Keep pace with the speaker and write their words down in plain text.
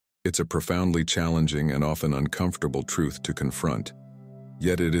It's a profoundly challenging and often uncomfortable truth to confront,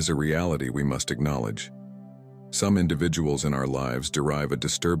 yet it is a reality we must acknowledge. Some individuals in our lives derive a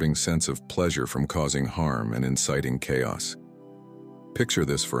disturbing sense of pleasure from causing harm and inciting chaos. Picture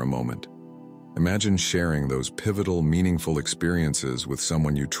this for a moment. Imagine sharing those pivotal, meaningful experiences with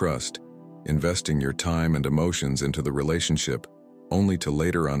someone you trust, investing your time and emotions into the relationship, only to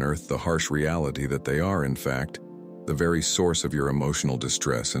later unearth the harsh reality that they are, in fact, the very source of your emotional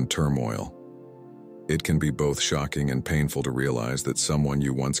distress and turmoil. It can be both shocking and painful to realize that someone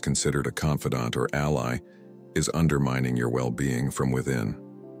you once considered a confidant or ally is undermining your well-being from within.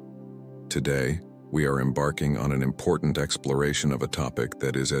 Today, we are embarking on an important exploration of a topic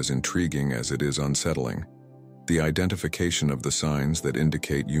that is as intriguing as it is unsettling: the identification of the signs that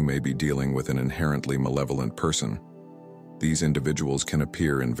indicate you may be dealing with an inherently malevolent person. These individuals can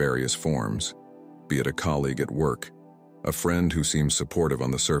appear in various forms, be it a colleague at work, a friend who seems supportive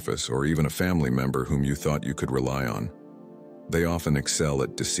on the surface, or even a family member whom you thought you could rely on. They often excel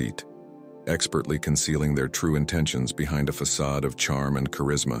at deceit, expertly concealing their true intentions behind a facade of charm and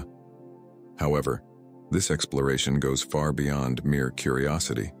charisma. However, this exploration goes far beyond mere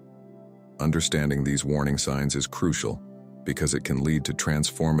curiosity. Understanding these warning signs is crucial because it can lead to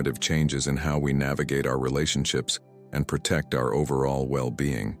transformative changes in how we navigate our relationships and protect our overall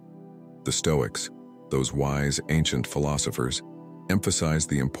well-being. The Stoics, those wise ancient philosophers, emphasize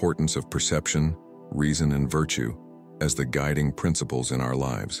the importance of perception, reason, and virtue as the guiding principles in our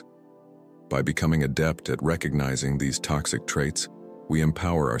lives. By becoming adept at recognizing these toxic traits, we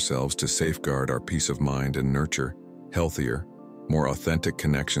empower ourselves to safeguard our peace of mind and nurture healthier, more authentic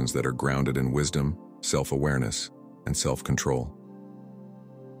connections that are grounded in wisdom, self-awareness, and self-control.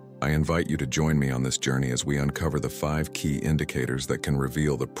 I invite you to join me on this journey as we uncover the 5 key indicators that can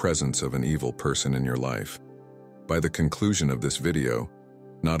reveal the presence of an evil person in your life. By the conclusion of this video,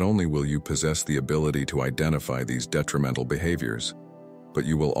 not only will you possess the ability to identify these detrimental behaviors, but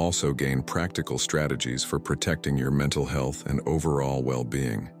you will also gain practical strategies for protecting your mental health and overall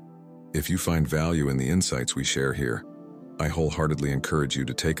well-being. If you find value in the insights we share here, I wholeheartedly encourage you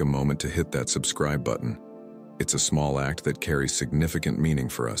to take a moment to hit that subscribe button. It's a small act that carries significant meaning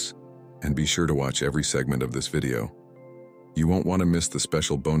for us, and be sure to watch every segment of this video. You won't want to miss the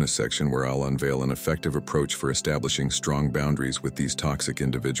special bonus section where I'll unveil an effective approach for establishing strong boundaries with these toxic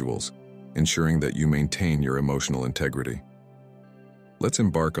individuals, ensuring that you maintain your emotional integrity. Let's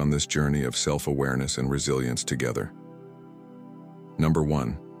embark on this journey of self-awareness and resilience together. Number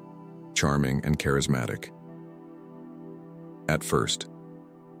 1. Charming and charismatic. At first,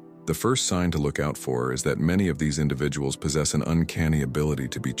 the first sign to look out for is that many of these individuals possess an uncanny ability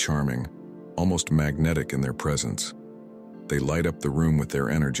to be charming, almost magnetic in their presence. They light up the room with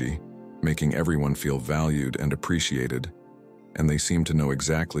their energy, making everyone feel valued and appreciated, and they seem to know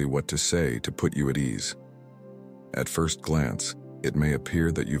exactly what to say to put you at ease. At first glance, it may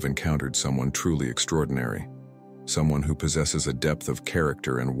appear that you've encountered someone truly extraordinary, someone who possesses a depth of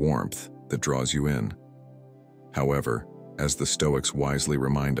character and warmth that draws you in. However, as the Stoics wisely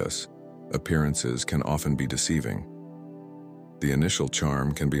remind us, appearances can often be deceiving. The initial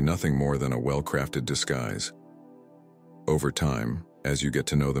charm can be nothing more than a well-crafted disguise. Over time, as you get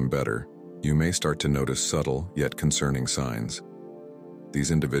to know them better, you may start to notice subtle yet concerning signs.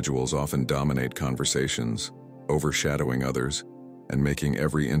 These individuals often dominate conversations, overshadowing others, and making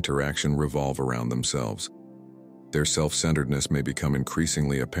every interaction revolve around themselves. Their self-centeredness may become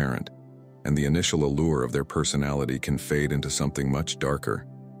increasingly apparent, and the initial allure of their personality can fade into something much darker.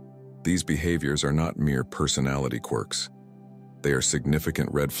 These behaviors are not mere personality quirks. They are significant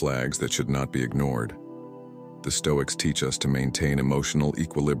red flags that should not be ignored. The Stoics teach us to maintain emotional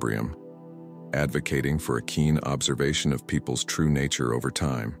equilibrium, advocating for a keen observation of people's true nature over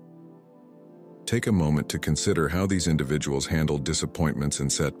time. Take a moment to consider how these individuals handle disappointments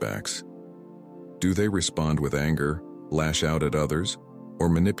and setbacks. Do they respond with anger, lash out at others, or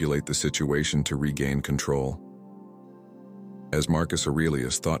manipulate the situation to regain control? As Marcus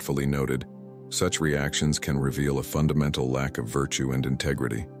Aurelius thoughtfully noted, such reactions can reveal a fundamental lack of virtue and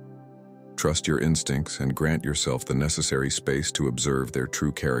integrity. Trust your instincts and grant yourself the necessary space to observe their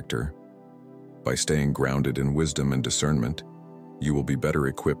true character. By staying grounded in wisdom and discernment, you will be better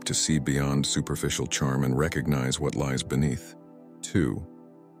equipped to see beyond superficial charm and recognize what lies beneath. 2.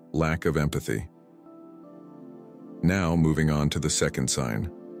 Lack of empathy. Now, moving on to the second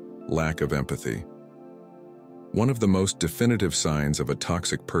sign, lack of empathy. One of the most definitive signs of a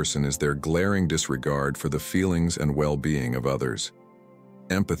toxic person is their glaring disregard for the feelings and well-being of others.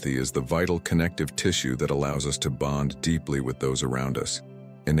 Empathy is the vital connective tissue that allows us to bond deeply with those around us,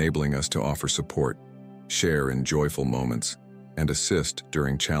 enabling us to offer support, share in joyful moments, and assist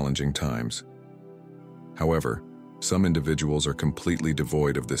during challenging times. However, some individuals are completely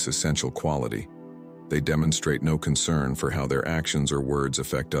devoid of this essential quality. They demonstrate no concern for how their actions or words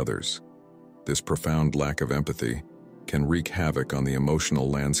affect others. This profound lack of empathy can wreak havoc on the emotional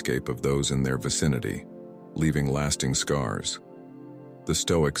landscape of those in their vicinity, leaving lasting scars. The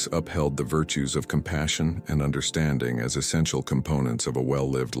Stoics upheld the virtues of compassion and understanding as essential components of a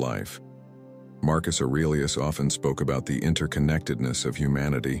well-lived life. Marcus Aurelius often spoke about the interconnectedness of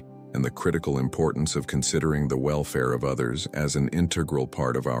humanity and the critical importance of considering the welfare of others as an integral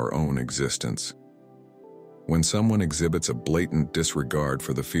part of our own existence. When someone exhibits a blatant disregard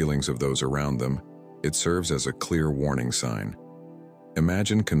for the feelings of those around them, it serves as a clear warning sign.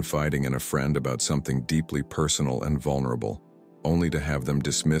 Imagine confiding in a friend about something deeply personal and vulnerable, only to have them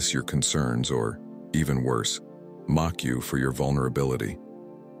dismiss your concerns or, even worse, mock you for your vulnerability.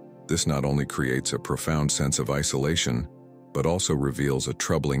 This not only creates a profound sense of isolation, but also reveals a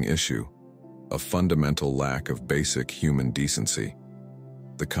troubling issue, a fundamental lack of basic human decency.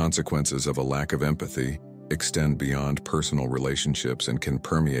 The consequences of a lack of empathy extend beyond personal relationships and can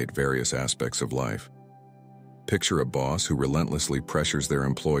permeate various aspects of life. Picture a boss who relentlessly pressures their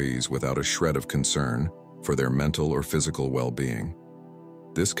employees without a shred of concern for their mental or physical well-being.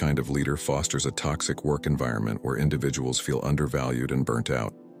 This kind of leader fosters a toxic work environment where individuals feel undervalued and burnt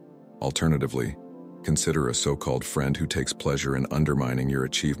out. Alternatively, consider a so-called friend who takes pleasure in undermining your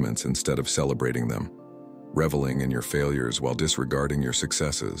achievements instead of celebrating them, reveling in your failures while disregarding your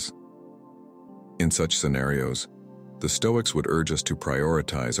successes. In such scenarios, the Stoics would urge us to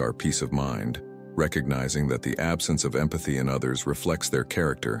prioritize our peace of mind, recognizing that the absence of empathy in others reflects their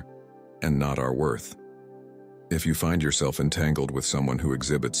character and not our worth. If you find yourself entangled with someone who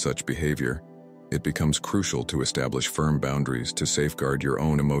exhibits such behavior, it becomes crucial to establish firm boundaries to safeguard your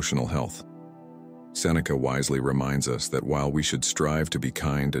own emotional health. Seneca wisely reminds us that while we should strive to be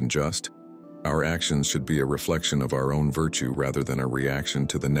kind and just, our actions should be a reflection of our own virtue rather than a reaction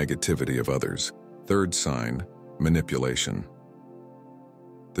to the negativity of others. Third sign, manipulation.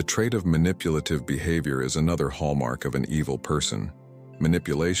 The trait of manipulative behavior is another hallmark of an evil person.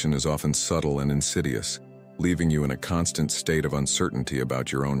 Manipulation is often subtle and insidious, leaving you in a constant state of uncertainty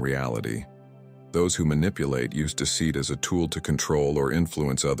about your own reality. Those who manipulate use deceit as a tool to control or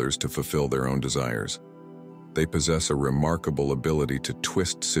influence others to fulfill their own desires. They possess a remarkable ability to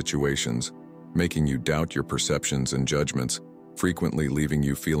twist situations, making you doubt your perceptions and judgments, frequently leaving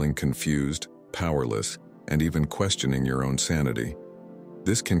you feeling confused, powerless, and even questioning your own sanity.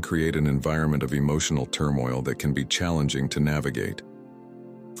 This can create an environment of emotional turmoil that can be challenging to navigate.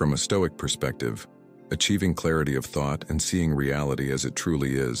 From a Stoic perspective, achieving clarity of thought and seeing reality as it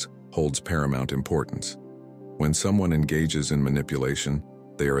truly is holds paramount importance. When someone engages in manipulation,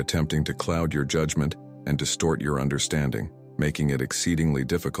 they are attempting to cloud your judgment and distort your understanding, making it exceedingly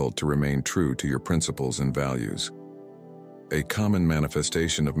difficult to remain true to your principles and values. A common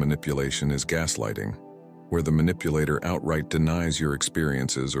manifestation of manipulation is gaslighting, where the manipulator outright denies your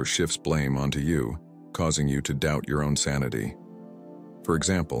experiences or shifts blame onto you, causing you to doubt your own sanity. For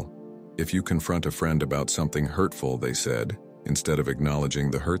example, if you confront a friend about something hurtful they said, instead of acknowledging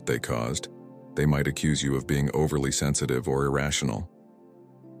the hurt they caused, they might accuse you of being overly sensitive or irrational.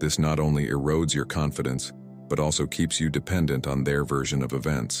 This not only erodes your confidence, but also keeps you dependent on their version of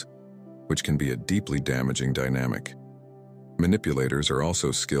events, which can be a deeply damaging dynamic. Manipulators are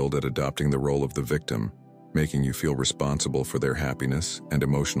also skilled at adopting the role of the victim, making you feel responsible for their happiness and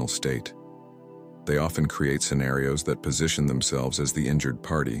emotional state. They often create scenarios that position themselves as the injured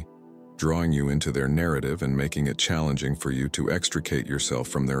party, drawing you into their narrative and making it challenging for you to extricate yourself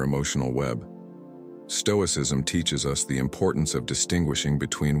from their emotional web. Stoicism teaches us the importance of distinguishing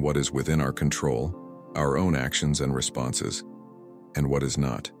between what is within our control, our own actions and responses, and what is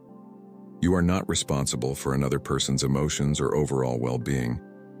not. You are not responsible for another person's emotions or overall well-being,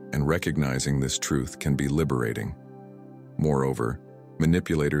 and recognizing this truth can be liberating. Moreover,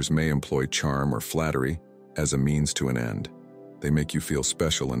 manipulators may employ charm or flattery as a means to an end. They make you feel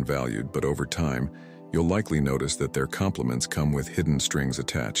special and valued, but over time, you'll likely notice that their compliments come with hidden strings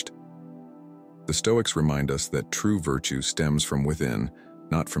attached. The Stoics remind us that true virtue stems from within,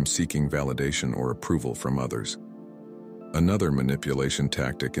 not from seeking validation or approval from others. Another manipulation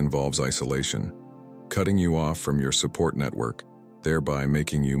tactic involves isolation, cutting you off from your support network, thereby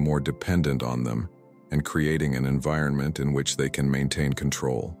making you more dependent on them and creating an environment in which they can maintain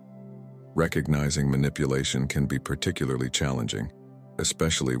control. Recognizing manipulation can be particularly challenging,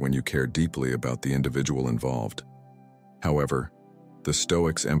 especially when you care deeply about the individual involved. However, the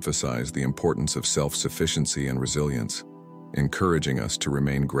Stoics emphasize the importance of self-sufficiency and resilience, encouraging us to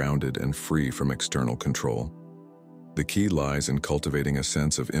remain grounded and free from external control. The key lies in cultivating a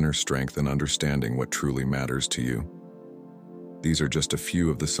sense of inner strength and understanding what truly matters to you. These are just a few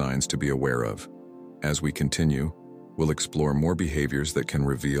of the signs to be aware of. As we continue, we'll explore more behaviors that can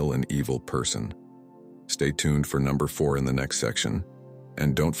reveal an evil person. Stay tuned for number 4 in the next section,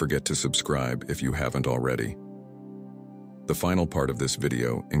 and don't forget to subscribe if you haven't already. The final part of this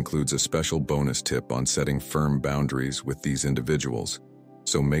video includes a special bonus tip on setting firm boundaries with these individuals,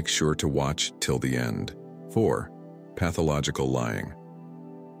 so make sure to watch till the end. 4. Pathological lying.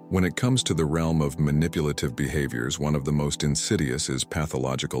 When it comes to the realm of manipulative behaviors, one of the most insidious is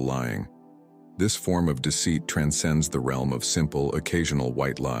pathological lying. This form of deceit transcends the realm of simple, occasional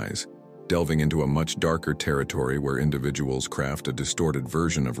white lies, delving into a much darker territory where individuals craft a distorted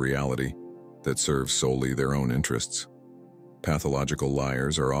version of reality that serves solely their own interests. Pathological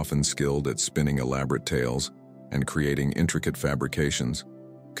liars are often skilled at spinning elaborate tales and creating intricate fabrications,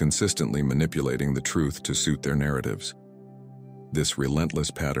 consistently manipulating the truth to suit their narratives. This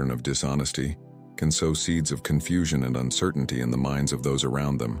relentless pattern of dishonesty can sow seeds of confusion and uncertainty in the minds of those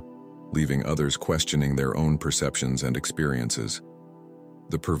around them, leaving others questioning their own perceptions and experiences.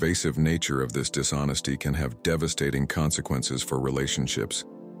 The pervasive nature of this dishonesty can have devastating consequences for relationships,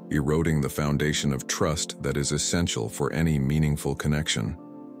 eroding the foundation of trust that is essential for any meaningful connection.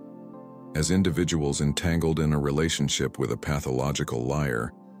 As individuals entangled in a relationship with a pathological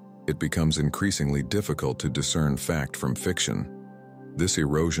liar, it becomes increasingly difficult to discern fact from fiction. This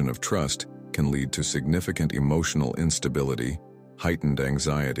erosion of trust can lead to significant emotional instability, heightened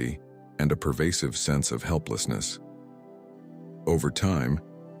anxiety, and a pervasive sense of helplessness. Over time,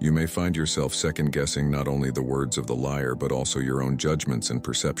 you may find yourself second-guessing not only the words of the liar but also your own judgments and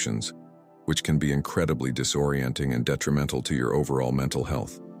perceptions, which can be incredibly disorienting and detrimental to your overall mental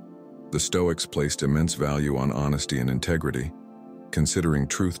health. The Stoics placed immense value on honesty and integrity, considering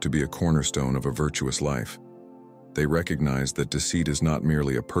truth to be a cornerstone of a virtuous life. They recognized that deceit is not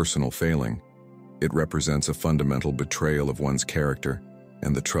merely a personal failing, it represents a fundamental betrayal of one's character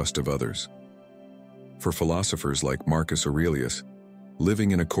and the trust of others. For philosophers like Marcus Aurelius,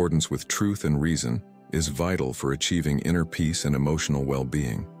 living in accordance with truth and reason is vital for achieving inner peace and emotional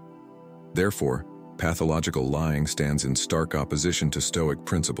well-being. Therefore, pathological lying stands in stark opposition to Stoic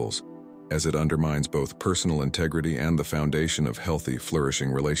principles, as it undermines both personal integrity and the foundation of healthy,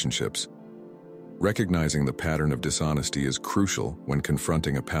 flourishing relationships. Recognizing the pattern of dishonesty is crucial when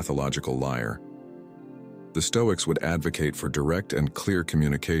confronting a pathological liar. The Stoics would advocate for direct and clear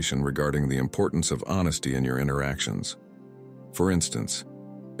communication regarding the importance of honesty in your interactions. For instance,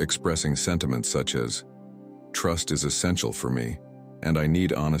 expressing sentiments such as, "Trust is essential for me, and I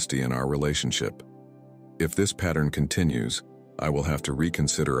need honesty in our relationship. If this pattern continues, I will have to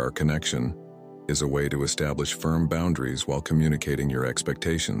reconsider our connection," is a way to establish firm boundaries while communicating your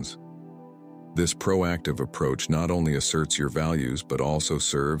expectations. This proactive approach not only asserts your values but also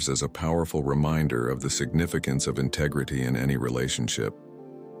serves as a powerful reminder of the significance of integrity in any relationship.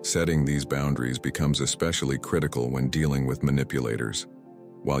 Setting these boundaries becomes especially critical when dealing with manipulators.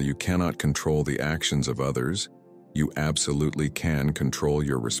 While you cannot control the actions of others, you absolutely can control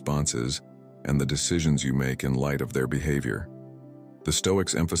your responses and the decisions you make in light of their behavior. The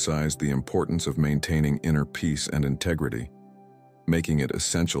Stoics emphasized the importance of maintaining inner peace and integrity, making it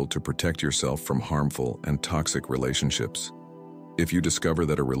essential to protect yourself from harmful and toxic relationships. If you discover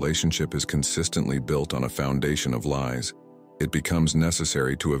that a relationship is consistently built on a foundation of lies, it becomes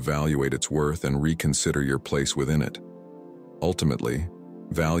necessary to evaluate its worth and reconsider your place within it. Ultimately,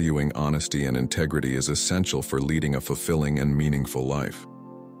 valuing honesty and integrity is essential for leading a fulfilling and meaningful life.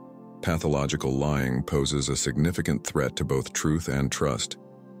 Pathological lying poses a significant threat to both truth and trust,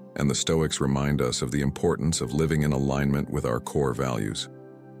 and the Stoics remind us of the importance of living in alignment with our core values.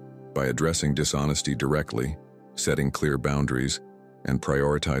 By addressing dishonesty directly, setting clear boundaries, and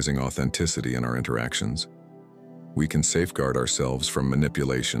prioritizing authenticity in our interactions, we can safeguard ourselves from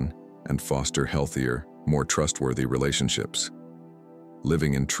manipulation and foster healthier, more trustworthy relationships.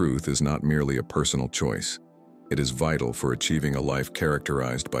 Living in truth is not merely a personal choice. It is vital for achieving a life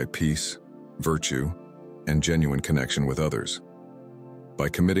characterized by peace, virtue, and genuine connection with others. By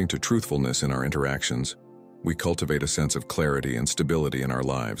committing to truthfulness in our interactions, we cultivate a sense of clarity and stability in our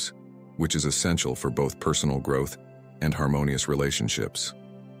lives, which is essential for both personal growth and harmonious relationships.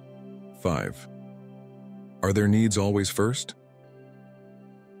 5. Are their needs always first?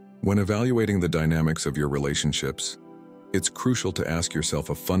 When evaluating the dynamics of your relationships, it's crucial to ask yourself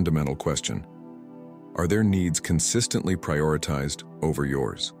a fundamental question. Are their needs consistently prioritized over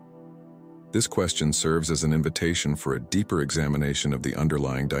yours? This question serves as an invitation for a deeper examination of the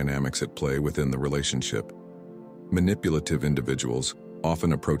underlying dynamics at play within the relationship. Manipulative individuals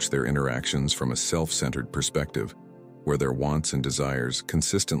often approach their interactions from a self-centered perspective, where their wants and desires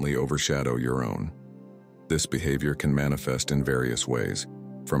consistently overshadow your own. This behavior can manifest in various ways,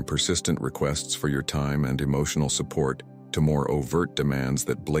 from persistent requests for your time and emotional support to more overt demands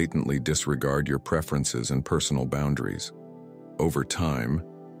that blatantly disregard your preferences and personal boundaries. Over time,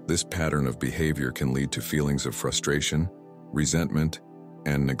 this pattern of behavior can lead to feelings of frustration, resentment,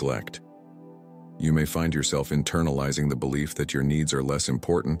 and neglect. You may find yourself internalizing the belief that your needs are less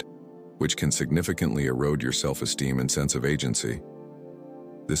important, which can significantly erode your self-esteem and sense of agency.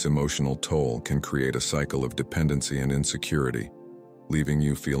 This emotional toll can create a cycle of dependency and insecurity, leaving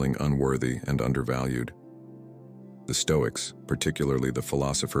you feeling unworthy and undervalued. The Stoics, particularly the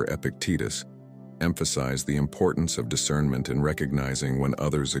philosopher Epictetus, emphasize the importance of discernment in recognizing when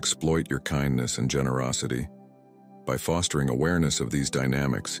others exploit your kindness and generosity. By fostering awareness of these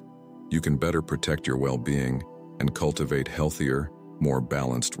dynamics, you can better protect your well-being and cultivate healthier, more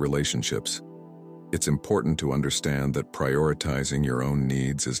balanced relationships. It's important to understand that prioritizing your own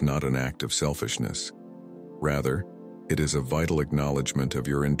needs is not an act of selfishness. Rather, it is a vital acknowledgement of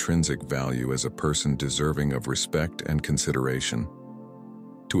your intrinsic value as a person deserving of respect and consideration.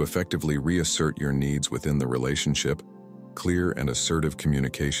 To effectively reassert your needs within the relationship, clear and assertive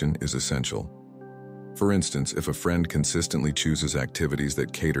communication is essential. For instance, if a friend consistently chooses activities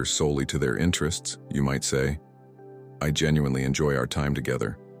that cater solely to their interests, you might say, "I genuinely enjoy our time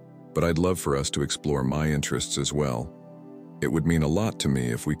together, but I'd love for us to explore my interests as well. It would mean a lot to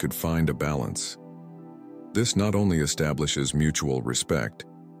me if we could find a balance." This not only establishes mutual respect,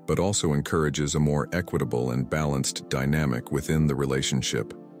 but also encourages a more equitable and balanced dynamic within the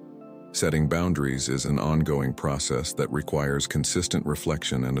relationship. Setting boundaries is an ongoing process that requires consistent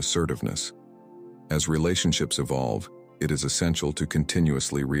reflection and assertiveness. As relationships evolve, it is essential to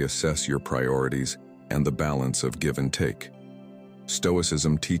continuously reassess your priorities and the balance of give and take.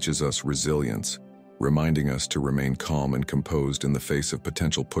 Stoicism teaches us resilience, reminding us to remain calm and composed in the face of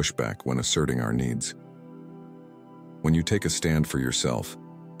potential pushback when asserting our needs. When you take a stand for yourself,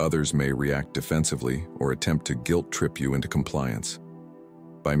 others may react defensively or attempt to guilt trip you into compliance.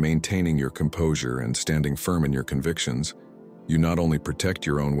 By maintaining your composure and standing firm in your convictions, you not only protect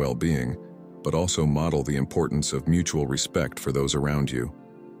your own well-being, but also model the importance of mutual respect for those around you.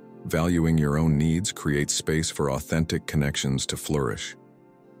 Valuing your own needs creates space for authentic connections to flourish.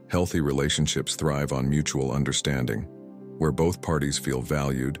 Healthy relationships thrive on mutual understanding, where both parties feel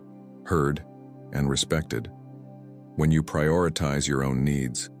valued, heard, and respected. When you prioritize your own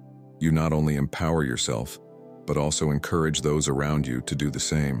needs, you not only empower yourself, but also encourage those around you to do the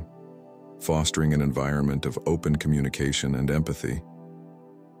same, fostering an environment of open communication and empathy.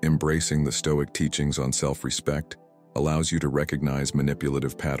 Embracing the Stoic teachings on self-respect allows you to recognize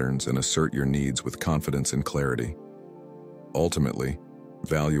manipulative patterns and assert your needs with confidence and clarity. Ultimately,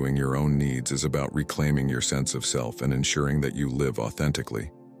 valuing your own needs is about reclaiming your sense of self and ensuring that you live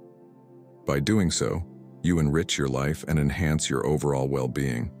authentically. By doing so, you enrich your life and enhance your overall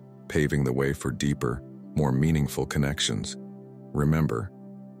well-being, paving the way for deeper, more meaningful connections. Remember,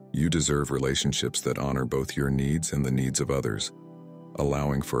 you deserve relationships that honor both your needs and the needs of others,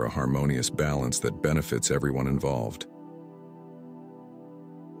 allowing for a harmonious balance that benefits everyone involved.